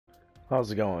How's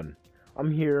it going?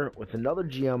 I'm here with another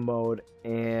GM mode,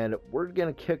 and we're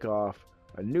gonna kick off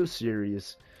a new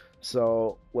series.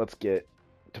 So let's get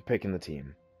to picking the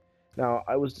team. Now,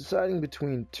 I was deciding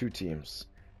between two teams,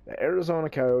 the Arizona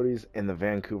Coyotes and the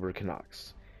Vancouver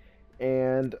Canucks.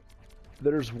 And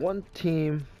there's one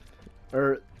team,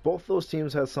 or both those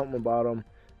teams have something about them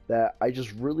that I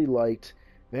just really liked.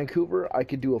 Vancouver, I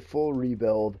could do a full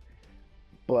rebuild,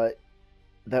 but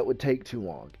that would take too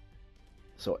long.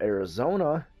 So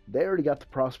Arizona, they already got the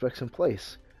prospects in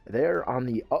place. They're on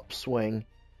the upswing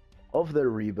of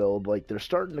their rebuild. Like, they're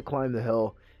starting to climb the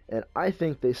hill, and I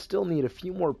think they still need a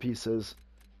few more pieces.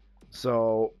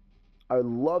 So I would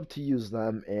love to use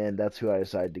them, and that's who I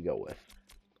decided to go with.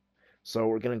 So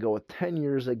we're going to go with 10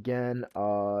 years again.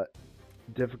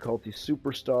 Difficulty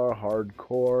superstar,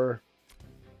 hardcore.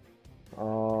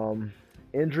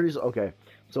 Injuries. Okay,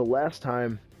 so last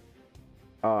time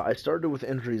I started with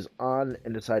injuries on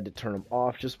and decided to turn them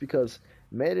off just because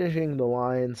managing the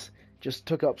lines just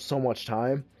took up so much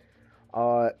time.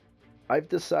 I've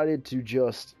decided to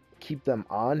just keep them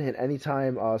on, and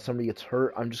anytime somebody gets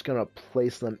hurt, I'm just going to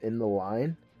place them in the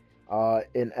line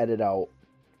and edit out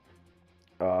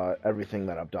everything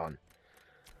that I've done.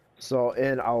 So,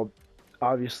 and I'll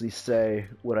obviously say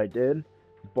what I did,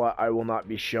 but I will not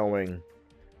be showing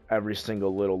every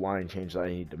single little line change that I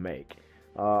need to make.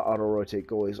 Auto rotate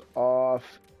goalies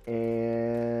off,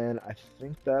 and I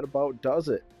think that about does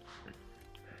it.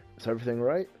 Is everything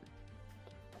right?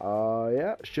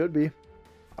 Yeah, should be.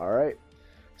 All right.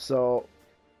 So,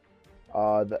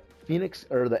 the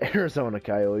Arizona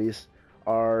Coyotes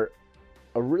are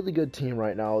a really good team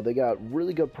right now. They got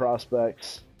really good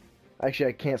prospects. Actually,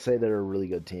 I can't say they're a really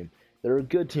good team. They're a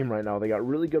good team right now. They got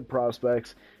really good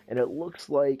prospects, and it looks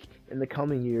like in the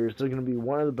coming years they're going to be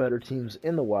one of the better teams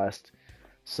in the West.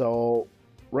 So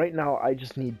right now I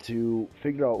just need to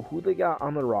figure out who they got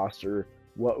on the roster,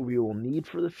 what we will need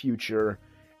for the future,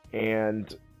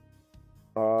 and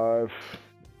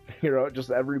figure out just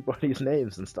everybody's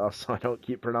names and stuff so I don't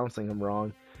keep pronouncing them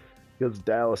wrong. Because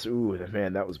Dallas, ooh,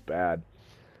 man, that was bad.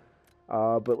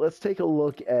 But let's take a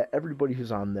look at everybody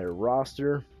who's on their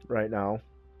roster right now.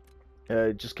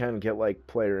 Just kind of get like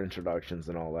player introductions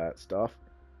and all that stuff.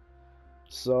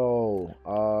 So,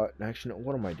 actually,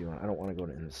 what am I doing? I don't want to go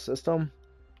in the system.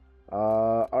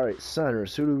 Alright,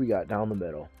 centers. Who do we got down the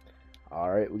middle?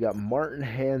 Alright, we got Martin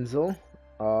Hanzal,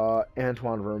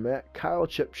 Antoine Vermette, Kyle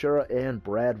Chipchura, and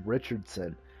Brad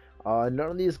Richardson. None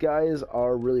of these guys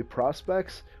are really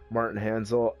prospects. Martin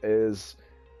Hanzal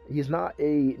he's not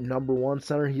a number one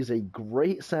center. He's a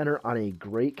great center on a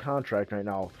great contract right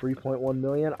now. $3.1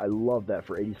 million. I love that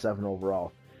for 87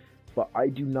 overall. But I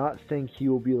do not think he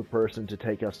will be the person to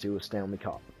take us to a Stanley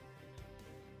Cup.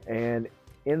 And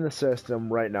in the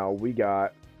system right now, we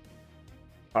got,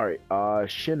 alright,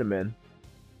 Shinneman.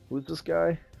 Who's this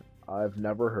guy? I've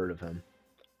never heard of him.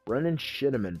 Brennan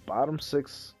Shinneman, bottom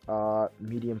six,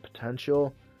 medium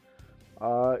potential.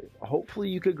 Hopefully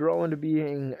you could grow into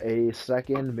being a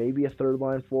second, maybe a third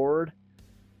line forward.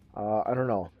 I don't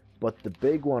know. But the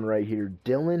big one right here,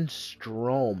 Dylan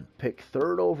Strome, picked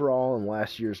third overall in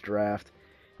last year's draft.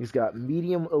 He's got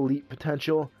medium elite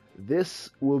potential. This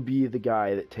will be the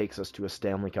guy that takes us to a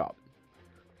Stanley Cup.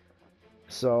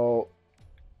 So,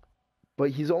 but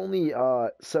he's only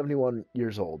 71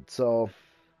 years old, so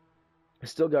he's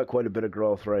still got quite a bit of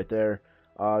growth right there.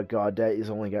 Gaudet,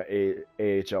 he's only got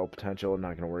AHL potential. I'm not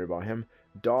going to worry about him.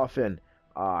 Dauphin,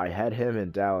 I had him in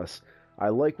Dallas. I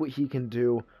like what he can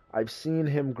do. I've seen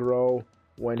him grow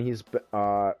when he's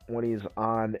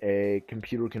on a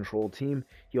computer-controlled team.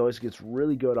 He always gets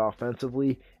really good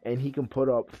offensively, and he can put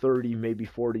up 30, maybe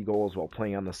 40 goals while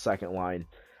playing on the second line.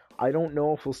 I don't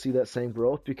know if we'll see that same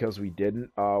growth because we didn't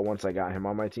once I got him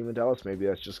on my team in Dallas. Maybe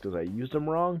that's just because I used him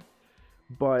wrong.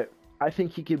 But I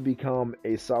think he could become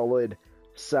a solid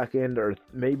second or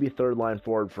maybe third line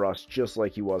forward for us, just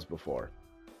like he was before.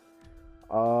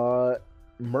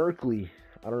 Merkley.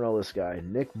 I don't know this guy.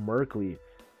 Nick Merkley,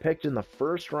 picked in the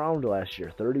first round last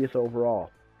year, 30th overall.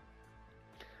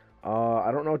 I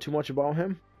don't know too much about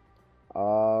him.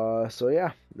 So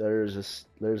yeah, there's his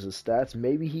stats.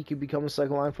 Maybe he could become a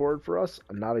second line forward for us.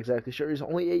 I'm not exactly sure. He's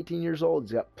only 18 years old.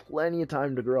 He's got plenty of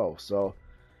time to grow. So,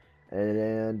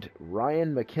 and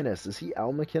Ryan McInnes, is he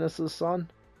Al McInnes'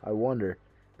 son? I wonder.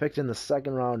 Picked in the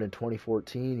second round in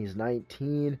 2014. He's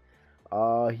 19.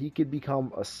 He could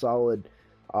become a solid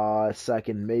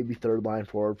second, maybe third line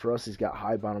forward for us. He's got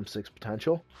high bottom six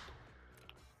potential.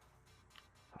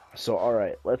 So,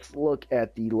 alright, let's look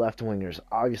at the left wingers.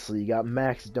 Obviously, you got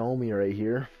Max Domi right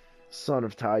here, son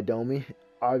of Ty Domi.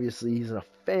 Obviously, he's a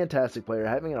fantastic player,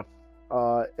 having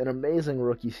an amazing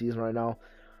rookie season right now.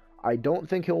 I don't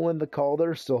think he'll win the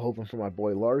Calder. Still hoping for my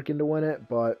boy Larkin to win it,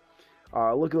 but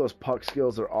look at those puck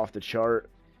skills. They're off the chart.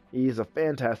 He's a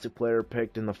fantastic player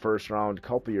picked in the first round a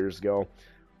couple years ago.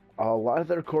 A lot of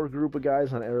their core group of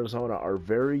guys on Arizona are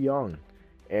very young,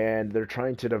 and they're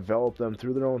trying to develop them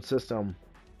through their own system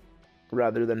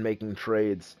rather than making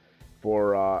trades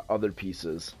for other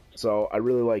pieces. So I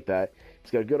really like that.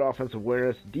 He's got good offensive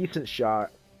awareness, decent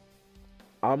shot.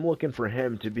 I'm looking for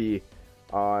him to be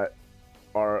our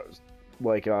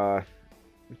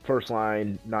first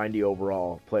line 90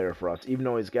 overall player for us. Even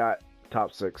though he's got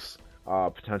top 6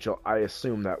 potential, I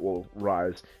assume that will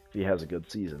rise if he has a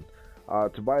good season.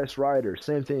 Tobias Ryder,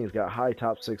 same thing. He's got high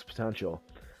top 6 potential.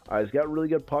 He's got really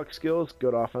good puck skills,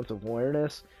 good offensive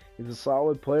awareness. He's a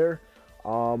solid player,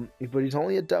 but he's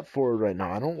only a depth forward right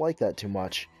now. I don't like that too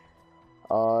much.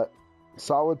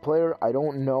 Solid player. I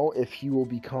don't know if he will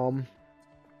become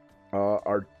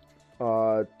our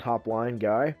top line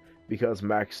guy because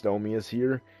Max Domi is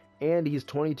here, and he's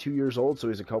 22 years old, so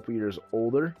he's a couple years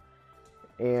older,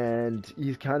 and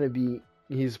he's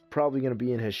probably going to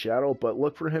be in his shadow, but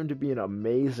look for him to be an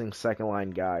amazing second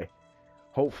line guy,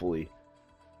 hopefully.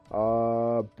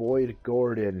 Boyd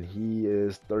Gordon, he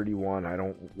is 31. I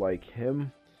don't like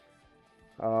him.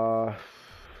 Martinuk,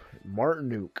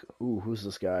 who's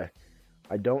this guy?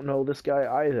 I don't know this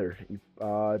guy either. He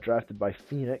drafted by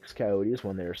Phoenix Coyotes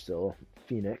when they were still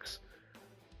Phoenix.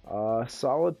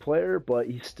 Solid player, but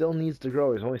he still needs to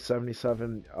grow. He's only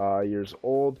 77 years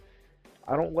old.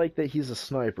 I don't like that he's a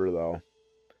sniper, though.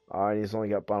 He's only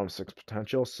got bottom 6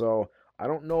 potential, so I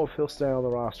don't know if he'll stay on the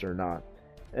roster or not.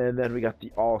 And then we got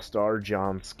the all-star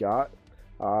John Scott.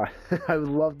 I would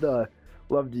love to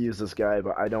use this guy,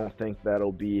 but I don't think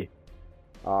that'll be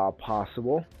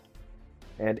possible.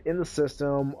 And in the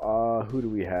system, who do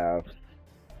we have?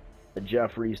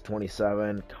 Jeffrey's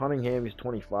 27. Cunningham, he's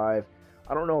 25.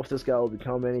 I don't know if this guy will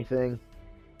become anything.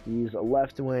 He's a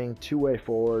left wing, two-way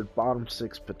forward, bottom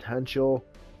 6 potential,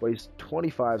 but he's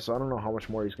 25, so I don't know how much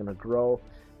more he's going to grow.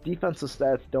 Defensive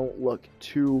stats don't look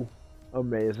too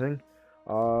amazing.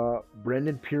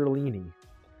 Brendan Pierlini,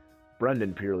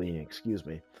 excuse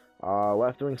me.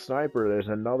 Left wing sniper, there's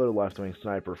another left wing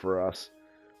sniper for us.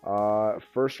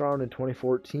 First round in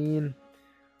 2014.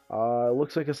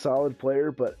 Looks like a solid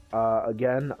player, but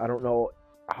again, I don't know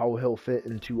how he'll fit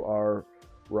into our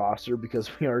roster because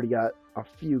we already got a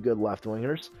few good left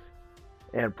wingers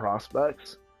and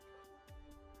prospects.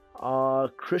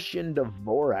 Christian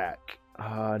Dvorak,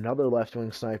 another left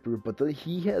wing sniper, but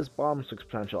he has bottom 6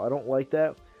 potential. I don't like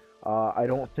that. I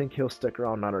don't think he'll stick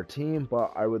around on our team,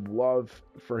 but I would love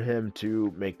for him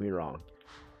to make me wrong.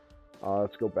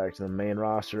 Let's go back to the main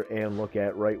roster and look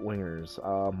at right wingers.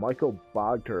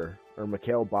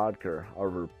 Mikhail Bodker,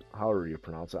 however you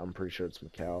pronounce it. I'm pretty sure it's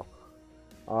Mikhail.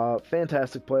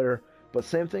 Fantastic player, but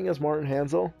same thing as Martin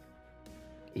Hanzal.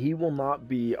 He will not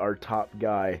be our top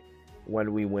guy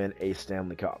when we win a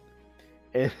Stanley Cup.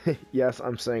 And yes,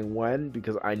 I'm saying when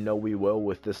because I know we will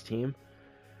with this team.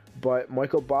 But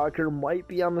Michael Bodker might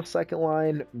be on the second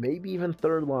line, maybe even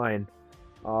third line,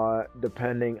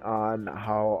 depending on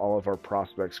how all of our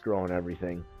prospects grow and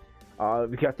everything.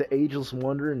 We got the ageless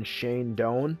wonder in Shane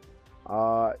Doan.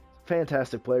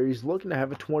 Fantastic player. He's looking to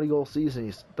have a 20-goal season.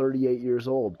 He's 38 years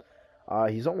old.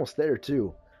 He's almost there,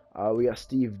 too. We got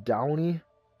Steve Downey.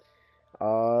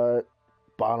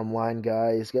 Bottom line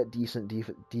guy. He's got decent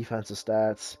defensive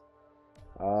stats.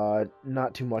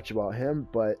 Not too much about him,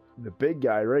 but the big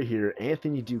guy right here,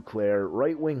 Anthony Duclair,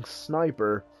 right wing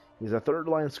sniper. He's a third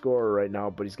line scorer right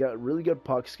now, but he's got really good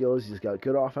puck skills. He's got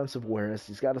good offensive awareness.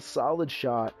 He's got a solid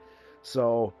shot,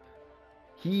 so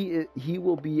he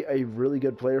will be a really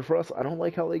good player for us. I don't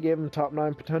like how they gave him top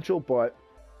 9 potential, but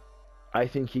I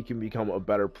think he can become a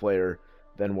better player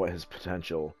than what his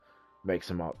potential makes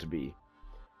him out to be.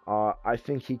 I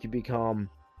think he could become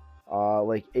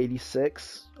like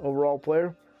 86 overall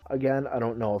player. Again, I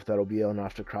don't know if that'll be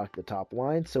enough to crack the top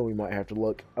line, so we might have to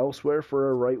look elsewhere for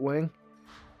a right wing.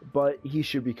 But he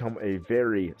should become a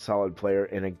very solid player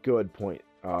and a good point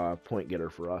getter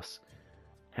for us.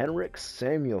 Henrik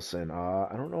Samuelsson.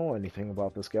 I don't know anything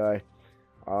about this guy.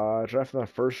 Drafted in the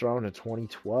first round in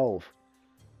 2012.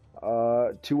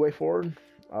 Two-way forward.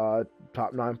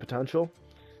 Top 9 potential.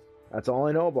 That's all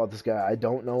I know about this guy. I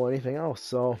don't know anything else,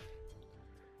 so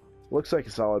looks like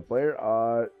a solid player.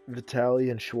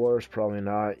 Vitaly and Schwartz probably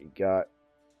not.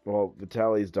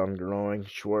 Vitaly's done growing.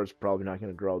 Schwartz probably not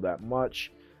going to grow that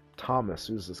much. Thomas,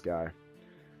 who's this guy?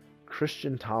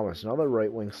 Christian Thomas, another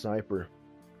right wing sniper.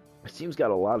 This team's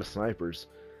got a lot of snipers.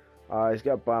 He's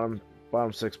got bottom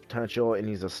bottom 6 potential, and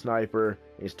he's a sniper.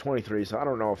 He's 23, so I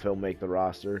don't know if he'll make the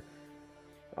roster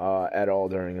at all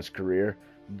during his career.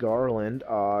 Garland,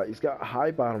 he's got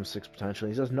high bottom 6 potential.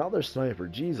 He's another sniper.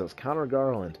 Jesus, Connor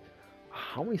Garland.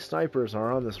 How many snipers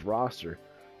are on this roster?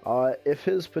 If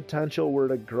his potential were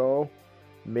to grow,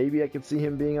 maybe I could see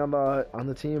him being on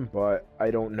the team, but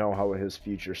I don't know how his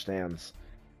future stands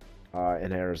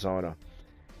in Arizona.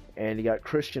 And you got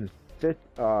Christian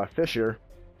Fisher,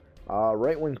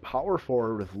 right-wing power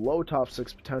forward with low top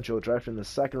 6 potential, drafted in the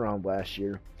 2nd round last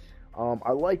year.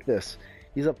 I like this.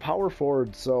 He's a power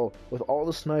forward, so with all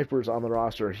the snipers on the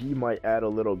roster, he might add a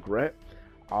little grit.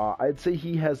 I'd say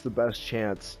he has the best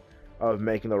chance of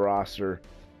making the roster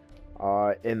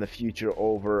in the future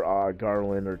over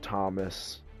Garland or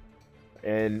Thomas,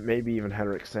 and maybe even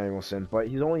Henrik Samuelsson. But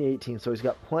he's only 18, so he's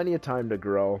got plenty of time to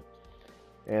grow.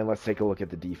 And let's take a look at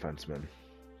the defensemen.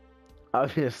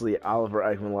 Obviously, Oliver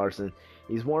Ekman-Larsson.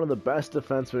 He's one of the best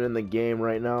defensemen in the game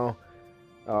right now,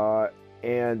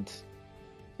 and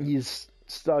he's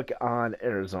stuck on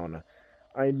Arizona.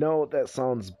 I know that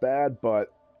sounds bad,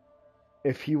 but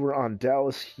if he were on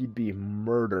Dallas, he'd be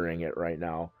murdering it right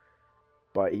now.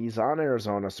 But he's on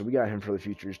Arizona, so we got him for the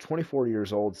future. He's 24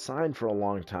 years old, signed for a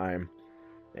long time.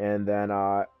 And then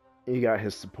you got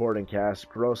his supporting cast: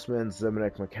 Grossman,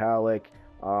 Zimnik McCallick,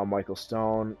 Michael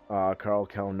Stone, Carl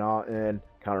Kellnaughton,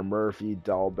 Connor Murphy,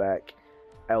 Dahlbeck,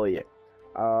 Elliott.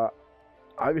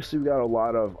 Obviously, we got a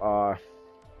lot of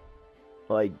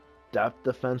depth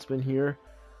defensemen here.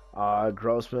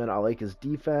 Grossman, I like his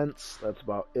defense. That's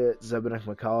about it. Zimnik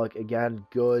McCallick, again,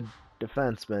 good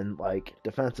defenseman,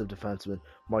 defensive defenseman.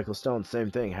 Michael Stone, same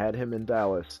thing. Had him in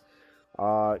Dallas.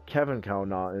 Kevin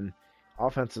Kellnaughton,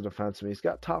 offensive defenseman. He's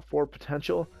got top 4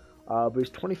 potential. But he's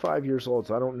 25 years old,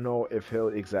 so I don't know if he'll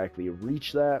exactly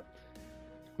reach that.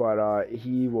 But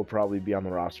he will probably be on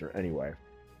the roster anyway.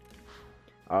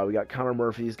 We got Connor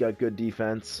Murphy. He's got good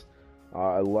defense.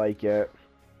 I like it.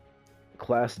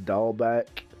 Class Dahlbeck.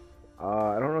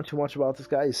 I don't know too much about this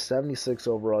guy. He's 76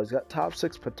 overall. He's got top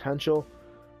 6 potential.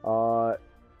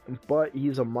 But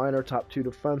he's a minor top 2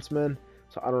 defenseman.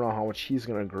 So I don't know how much he's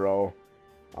going to grow.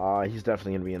 He's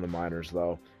definitely going to be in the minors,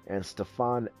 though. And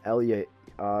Stefan Elliott.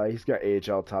 He's got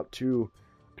AHL top 2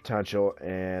 potential,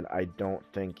 and I don't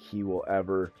think he will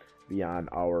ever be on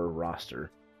our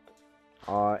roster.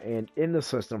 And in the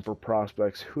system for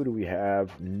prospects, who do we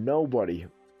have? Nobody.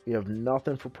 We have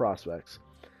nothing for prospects.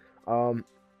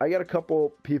 I got a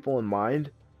couple people in mind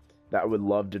that I would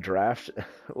love to draft,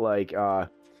 like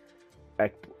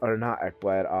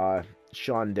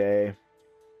Sean Day,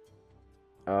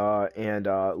 and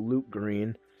Luke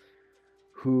Green,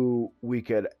 who we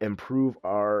could improve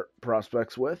our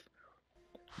prospects with,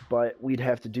 but we'd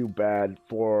have to do bad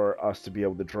for us to be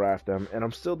able to draft them, and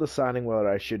I'm still deciding whether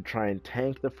I should try and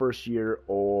tank the first year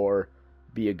or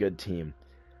be a good team.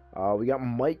 We got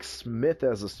Mike Smith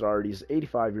as a starter. He's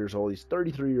 85 years old. He's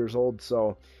 33 years old,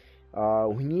 so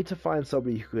we need to find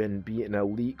somebody who can be an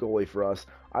elite goalie for us.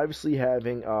 Obviously,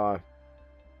 having a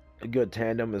good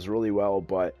tandem is really well,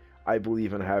 but I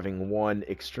believe in having one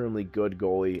extremely good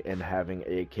goalie and having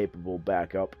a capable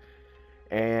backup.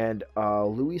 And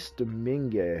Luis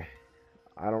Domingue,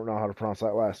 I don't know how to pronounce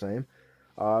that last name,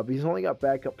 but he's only got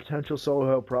backup potential, so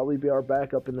he'll probably be our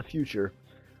backup in the future.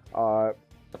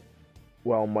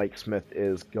 Well, Mike Smith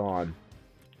is gone.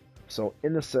 So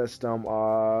in the system,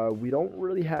 we don't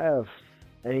really have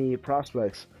any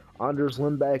prospects. Anders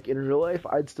Lindback, in real life,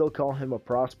 I'd still call him a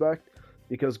prospect,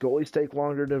 because goalies take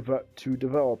longer to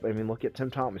develop. I mean, look at Tim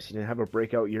Thomas. He didn't have a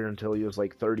breakout year until he was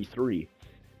like 33.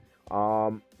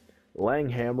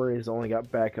 Langhammer, he's only got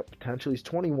backup potential. He's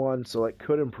 21, so it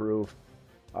could improve,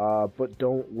 but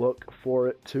don't look for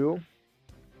it to.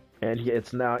 And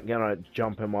it's not going to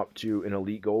jump him up to an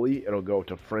elite goalie. It'll go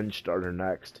to fringe starter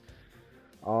next.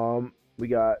 We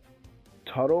got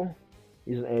Tuttle.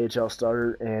 He's an AHL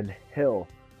starter. And Hill.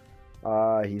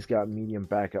 He's got medium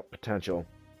backup potential.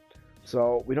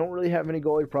 So we don't really have any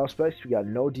goalie prospects. We got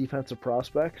no defensive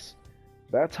prospects.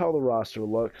 That's how the roster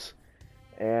looks.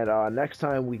 And next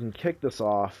time we can kick this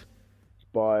off.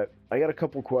 But I got a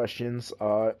couple questions.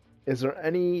 Is there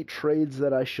any trades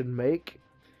that I should make?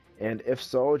 And if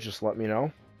so, just let me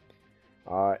know.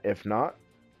 If not,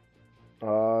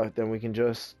 then we can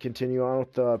just continue on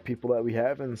with the people that we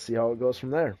have and see how it goes from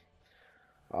there.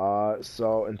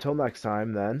 So until next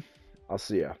time, then, I'll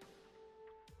see ya.